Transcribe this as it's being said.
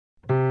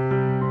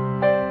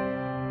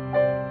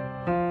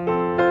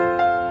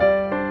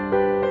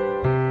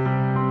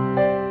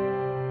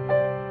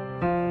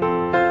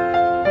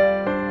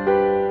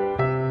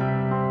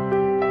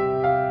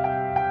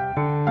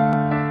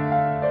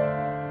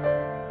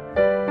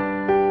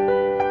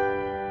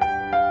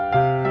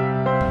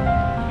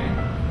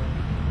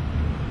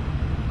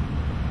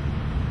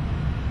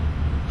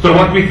So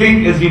what we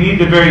think is you need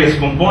the various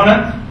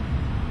components.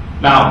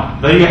 Now,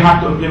 do you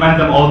have to implement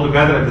them all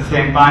together at the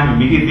same time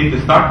immediately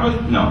to start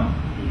with? No.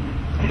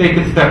 Take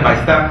it step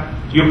by step.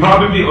 You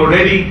probably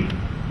already,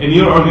 in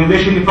your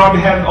organization, you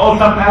probably have all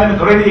certain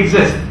elements already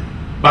exist.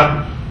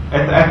 But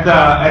at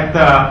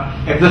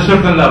a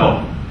certain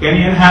level, can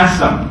you enhance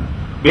them?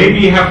 Maybe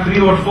you have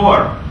 3 or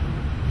 4.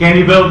 Can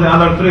you build the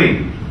other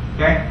 3?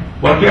 Okay?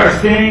 What we are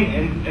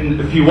saying, and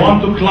if you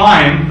want to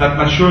climb that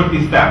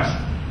maturity steps,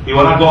 you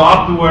want to go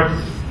up towards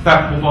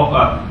step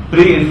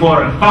 3 and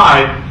 4 and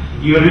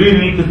 5, you really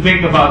need to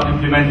think about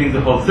implementing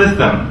the whole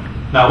system.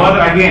 Now, whether,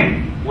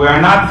 again, we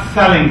are not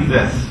selling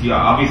this.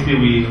 Obviously,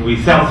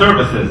 we sell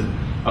services.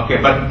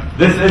 Okay, but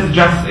this is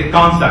just a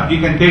concept. You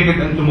can take it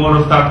and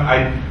tomorrow start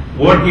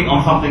working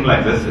on something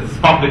like this. It's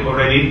public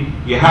already.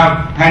 You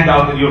have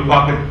handout in your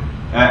pocket,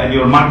 in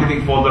your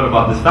marketing folder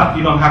about this stuff.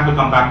 You don't have to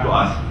come back to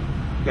us.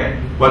 Okay,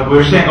 what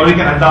we're saying, or you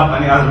can adopt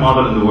any other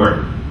model in the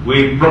world.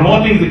 We're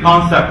promoting the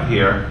concept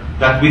here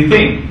that we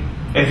think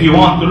if you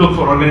want to look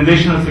for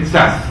organizational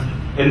success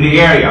in the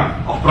area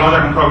of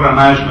project and program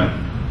management,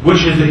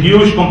 which is a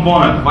huge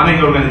component of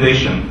any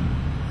organization,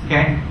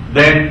 okay,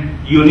 then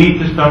you need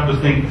to start to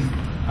think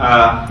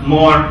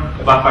more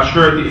about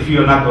maturity if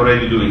you're not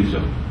already doing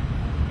so.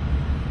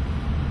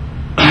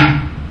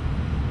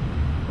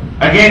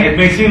 Again, it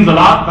may seem a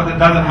lot, but it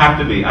doesn't have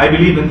to be. I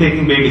believe in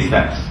taking baby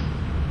steps.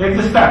 Take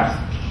the steps.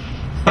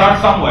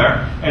 Start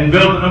somewhere and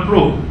build and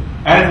improve.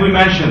 As we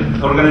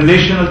mentioned,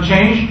 organizational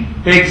change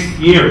takes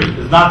years.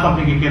 It's not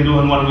something you can do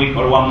in 1 week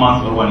or 1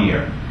 month or 1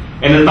 year.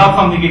 And it's not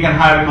something you can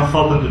hire a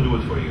consultant to do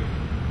it for you.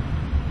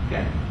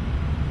 Okay.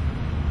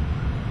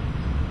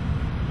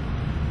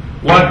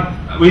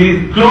 What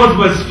we close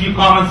with a few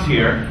comments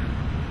here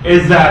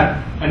is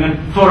that,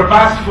 and for a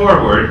pass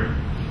forward,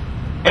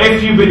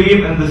 if you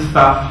believe in this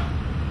stuff,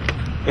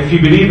 if you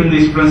believe in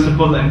these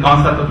principles and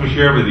concepts that we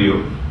share with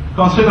you,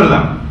 consider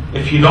them.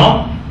 If you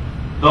don't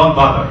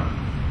bother.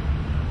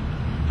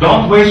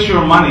 Don't waste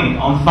your money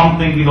on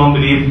something you don't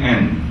believe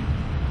in.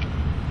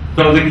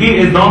 So the key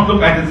is don't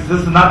look at it.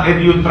 This is not a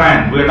new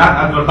trend. We're not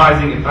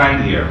advertising a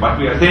trend here, but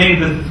we are saying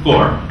this is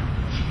core.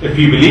 If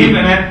you believe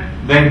in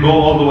it, then go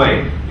all the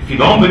way. If you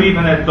don't believe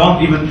in it,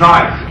 don't even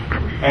try.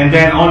 And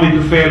then only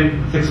to fail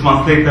 6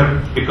 months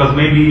later because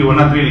maybe you were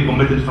not really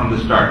committed from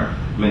the start.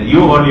 I mean,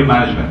 you or your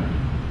management.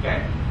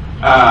 Okay.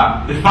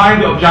 Define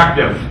the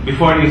objective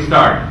before you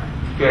start.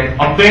 Okay.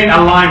 Obtain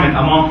alignment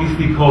among key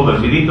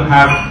stakeholders. You need to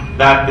have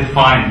that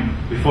defined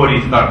before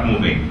you start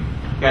moving.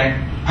 Okay.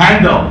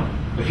 Handle.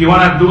 If you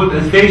want to do it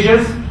in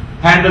stages,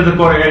 handle the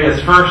core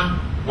areas first,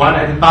 one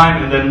at a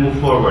time, and then move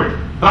forward.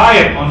 Try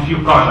it on a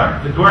few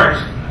projects. If it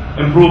works,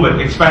 improve it,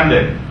 expand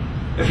it.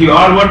 If you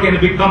are working in a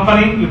big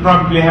company, you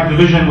probably have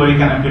division where you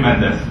can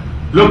implement this.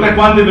 Look at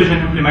one division,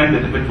 implement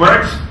it. If it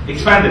works,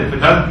 expand it. If it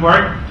doesn't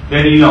work,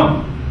 then you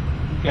know.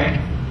 Okay?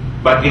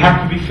 But you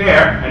have to be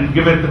fair and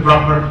give it the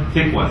proper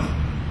sequence.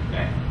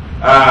 Okay?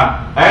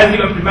 As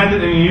you implement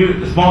it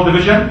in a small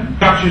division,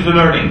 capture the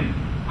learning.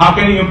 How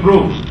can you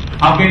improve?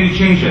 How can you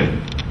change it?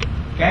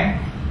 Okay?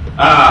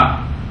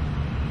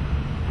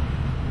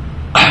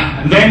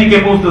 And then you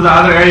can move to the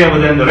other area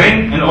within the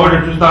ring in order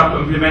to start to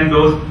implement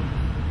those.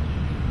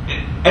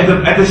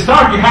 At the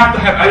start, you have to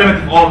have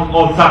elements of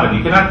all 7.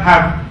 You cannot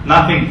have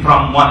nothing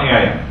from one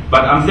area.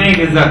 But I'm saying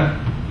is that,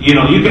 you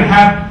know, you can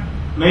have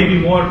maybe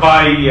more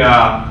by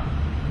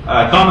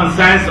common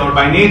sense or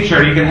by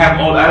nature, you can have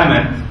all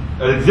elements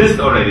that exist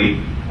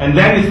already, and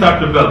then you start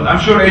to build. I'm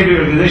sure every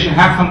organization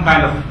has some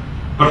kind of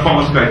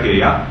performance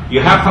criteria. You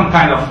have some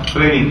kind of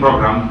training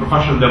program,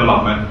 professional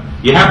development.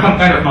 You have some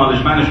kind of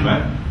knowledge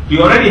management.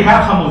 You already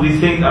have some of these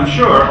things, I'm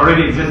sure,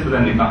 already exist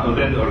within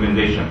the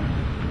organization.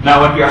 Now,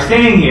 what we are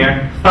saying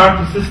here, start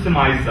to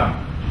systemize them.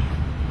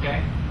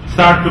 Okay?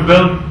 Start to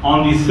build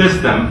on the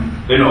system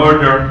in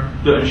order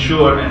to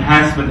ensure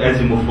enhancement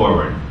as you move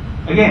forward.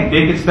 Again,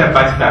 take it step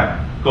by step.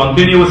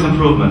 Continuous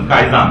improvement,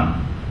 Kaizen.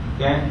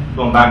 Okay?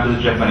 Going back to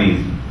the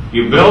Japanese.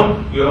 You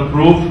build, you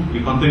improve,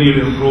 you continue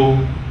to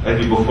improve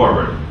as you go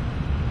forward.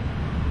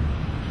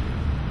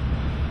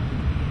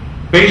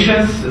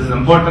 Patience is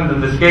important in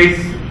this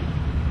case.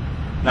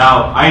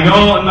 Now, I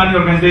know in many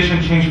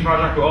organizations, change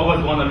project, we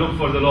always want to look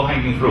for the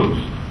low-hanging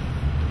fruits.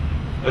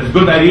 It's a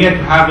good idea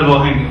to have the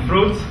low-hanging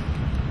fruits,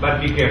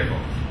 but be careful.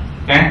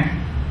 Okay?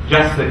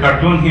 Just the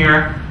cartoon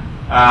here.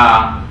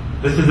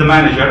 This is the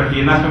manager. If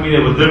you're not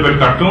familiar with Dilbert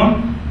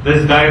cartoon,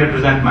 this guy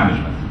represents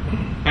management.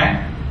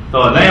 Okay? So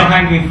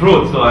low-hanging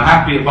fruit, so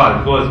happy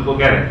about it, go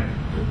get it.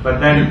 But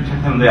then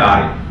hit him in the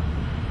eye.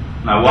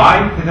 Now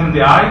why hit him in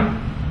the eye?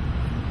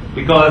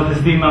 Because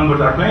his team members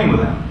are playing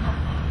with him.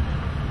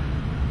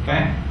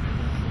 Okay?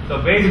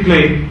 So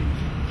basically,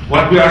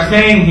 what we are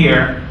saying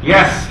here,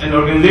 yes, in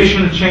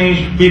organizational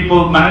change,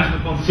 people,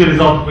 management want to see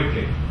results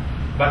quickly.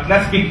 But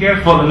let's be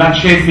careful in not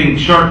chasing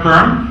short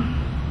term.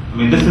 I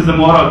mean, this is the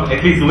moral,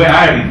 at least the way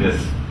I read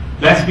this.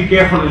 Let's be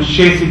careful in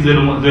chasing the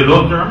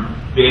low term,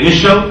 the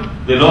initial,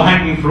 the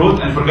low-hanging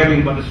fruit, and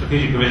forgetting about the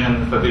strategic vision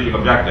and strategic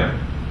objective.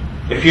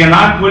 If you're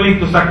not willing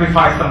to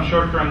sacrifice some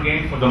short-term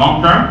gain for the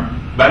long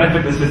term,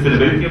 benefit and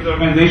sustainability of the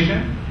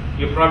organization,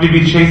 you'll probably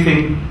be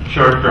chasing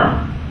short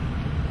term.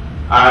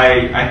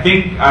 I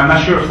think, I'm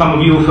not sure if some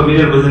of you are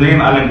familiar with the name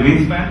Alan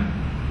Greenspan.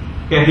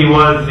 Okay, he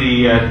was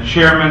the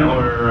chairman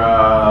or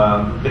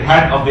the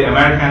head of the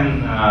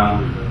American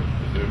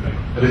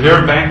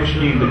Reserve Bank, which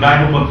means the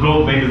guy who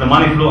controlled maybe the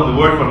money flow in the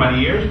world for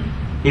many years.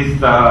 He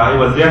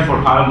was there for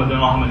I don't know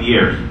how many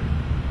years.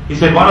 He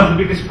said one of the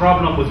biggest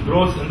problems with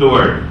growth in the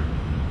world,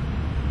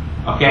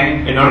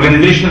 okay, in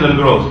organizational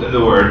growth in the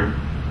world,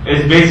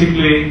 is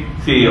basically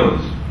CEOs.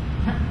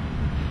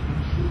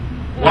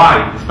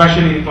 Why?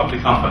 Especially in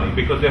public company,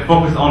 because they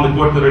focus on the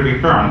quarterly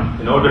return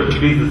in order to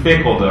please the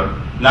stakeholder,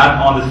 not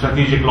on the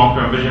strategic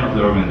long-term vision of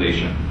the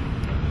organization.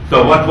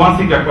 So one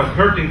thing that was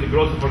hurting the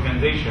growth of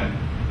organization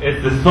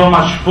is there's so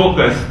much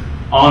focus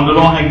on the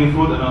low-hanging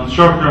fruit and on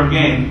short-term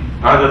gain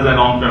rather than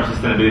long-term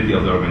sustainability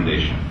of the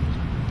organization.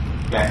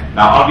 Okay.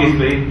 Now,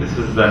 obviously, this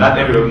is not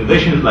every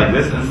organization is like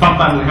this, and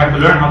sometimes we have to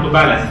learn how to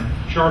balance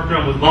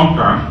short-term with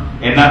long-term,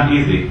 and not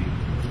easy.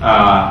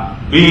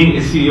 Being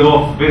a CEO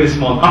of a very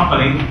small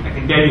company, I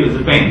can tell you, is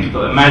a pain.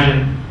 So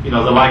imagine, the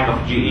like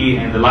of GE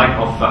and the like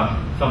of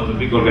some of the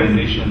big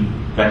organizations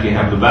that you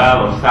have, the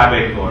Bell or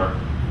SABIC or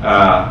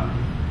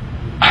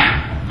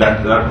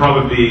that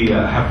probably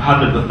have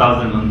hundreds of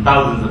thousands and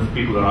thousands of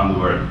people around the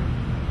world.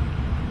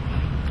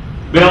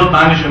 Build,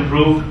 manage,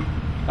 improve.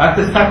 That's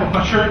the step of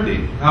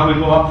maturity, how we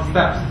go up the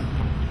steps.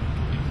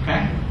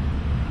 Okay?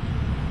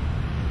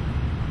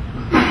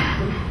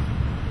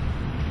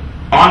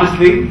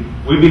 Honestly,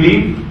 we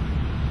believe,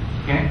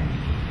 okay,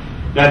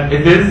 that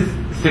it is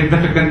a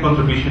significant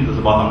contribution to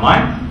the bottom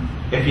line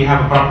if you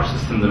have a proper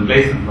system in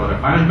place in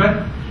project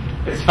management.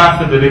 It's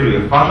faster delivery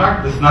of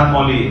project. This is not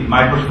only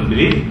my personal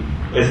belief.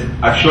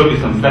 I've showed you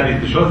some studies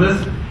to show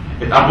this.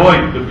 It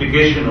avoids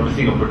duplication of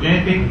missing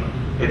opportunity.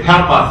 It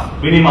helps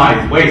us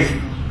minimize waste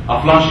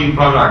of launching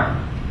project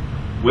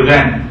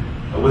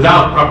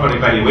without proper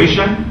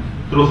evaluation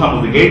through some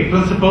of the gate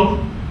principles.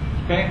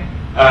 Okay?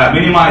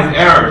 Minimize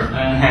errors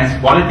and enhance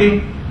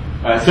quality.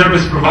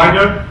 Service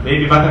provider,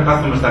 maybe better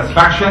customer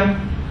satisfaction.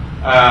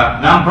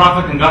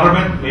 Non-profit and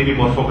government, maybe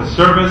more focused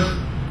service.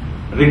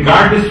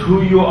 Regardless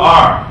who you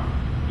are,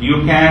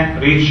 you can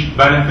reach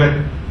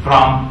benefit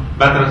from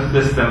better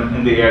system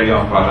in the area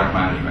of project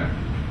management.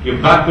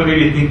 You've got to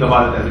really think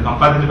about it as a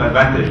competitive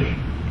advantage.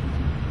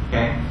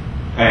 Okay?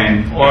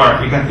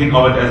 Or you can think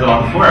of it as a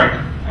lot of work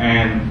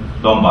and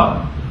don't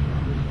bother.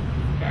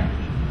 Okay?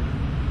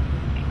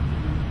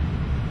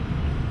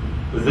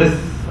 With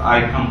this,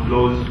 I come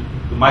close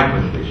to my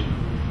presentation.